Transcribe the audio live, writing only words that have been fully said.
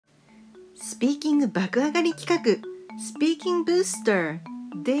スピーキング爆上がり企画スピーキングブースター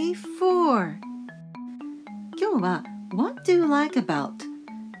Day 4。今日は What do you like about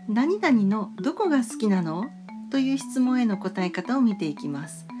何々のどこが好きなのという質問への答え方を見ていきま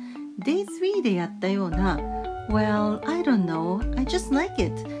す。 Day 3でやったような Well, I don't know, I just like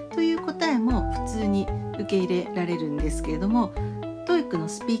it という答えも普通に受け入れられるんですけれども、TOEIC の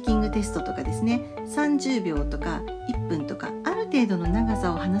スピーキングテストとかですね、30秒とか1分とかある程度の長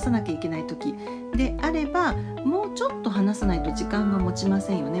さを話さなきゃいけない時であれば、もうちょっと話さないと時間が持ちま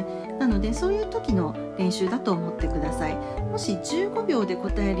せんよね。なのでそういう時の練習だと思ってください。もし15秒で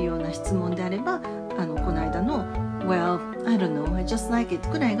答えるような質問であれば、この間の Well, I don't know, I just like it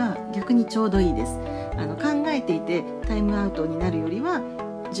くらいが逆にちょうどいいです。考えていてタイムアウトになるよりは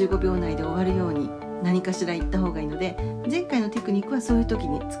15秒内で終わるように何かしら言った方がいいので、前回のテクニックはそういう時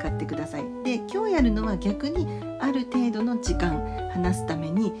に使ってください。で、今日やるのは逆にある程度の時間話すため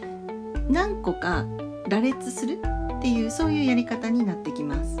に何個か羅列するっていう、そういうやり方になってき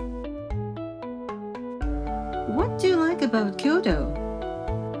ます。 What do you like about Kyoto?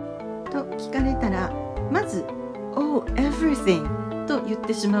 と聞かれたら、まず Oh, everything と言っ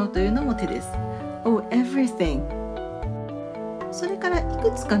てしまうというのも手です。 Oh, everything。それからい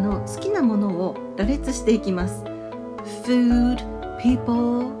くつかの好きなものを羅列していきます。 Food,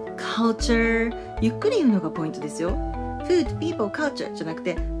 people, culture。 ゆっくり言うのがポイントですよ。 Food, people, culture じゃなく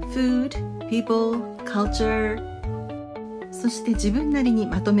て Food, people, culture。 そして自分なりに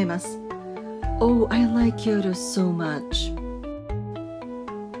まとめます。 Oh, I like Kyoto so much.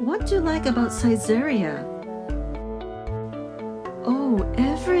 What do you like about Caesarea? Oh,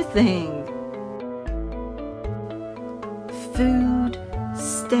 everything. Food,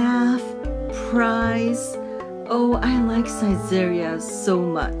 staff, price. Oh, I like Caesarea so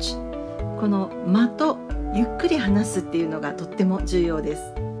much. この間とゆっくり話すっていうのがとっても重要です。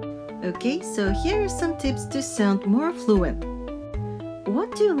Okay, so here are some tips to sound more fluent.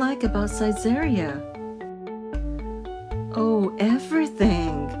 What do you like about Caesarea? Oh,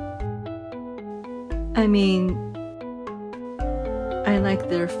 everything. I mean, I like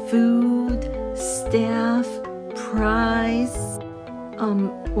their food, staff, price.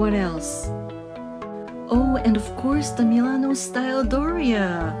 What else? Oh, and of course the Milano style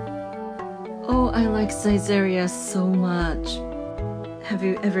Doria. Oh, I like Caesarea so much. Have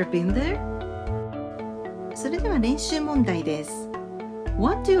you ever been there? それでは練習問題です。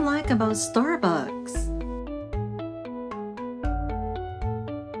What do you like about Starbucks?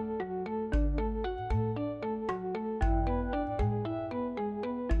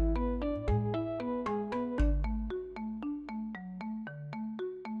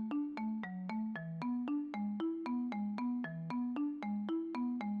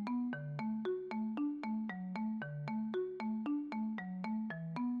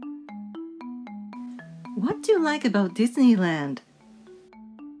 What do you like about Disneyland?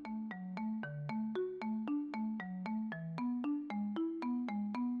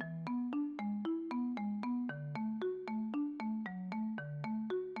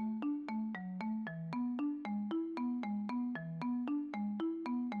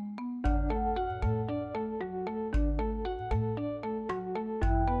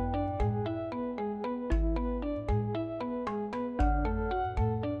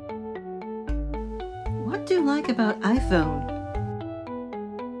 What do you like about iPhone?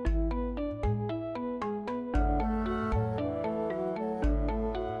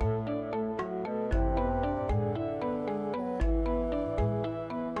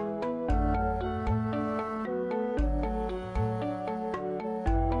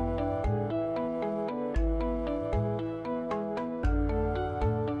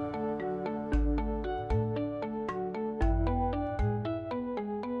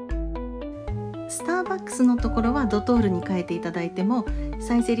スターバックスのところはドトールに変えていただいても、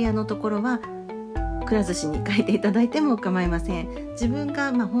サイゼリアのところはくら寿司に変えていただいても構いません。自分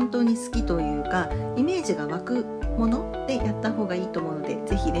が本当に好きというかイメージが湧くものでやった方がいいと思うので、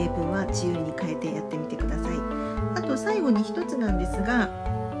ぜひ例文は自由に変えてやってみてください。あと最後に一つなんですが、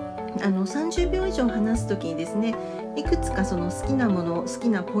30秒以上話す時にですね、いくつかその好きなもの、好き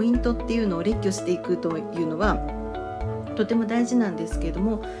なポイントっていうのを列挙していくというのはとても大事なんですけれど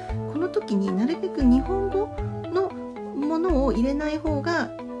も、この時になるべく日本語のものを入れない方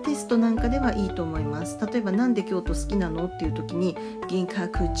がテストなんかではいいと思います。例えばなんで京都好きなのっていう時に銀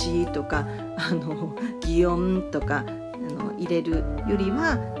閣寺とか祇園とか入れるより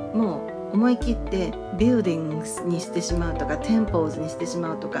は、もう思い切ってビルディングスにしてしまうとかテンポーズにしてし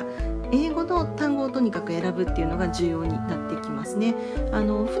まうとか、英語の単語をとにかく選ぶっていうのが重要になってきますね。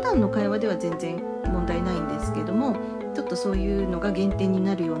普段の会話では全然問題ないんですけども、とそういうのが減点に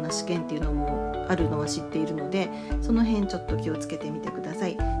なるような試験っていうのもあるのは知っているので、その辺ちょっと気をつけてみてくださ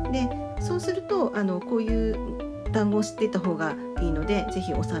い。でそうするとこういう単語を知っていた方がいいので、ぜ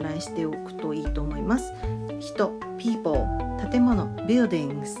ひおさらいしておくといいと思います。人 people、 建物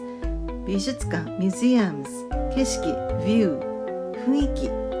buildings、 美術館 museums、 景色 view、 雰囲気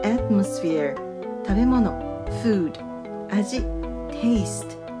atmosphere、 食べ物 food、 味 taste、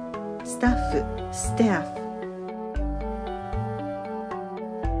 スタッフ staff、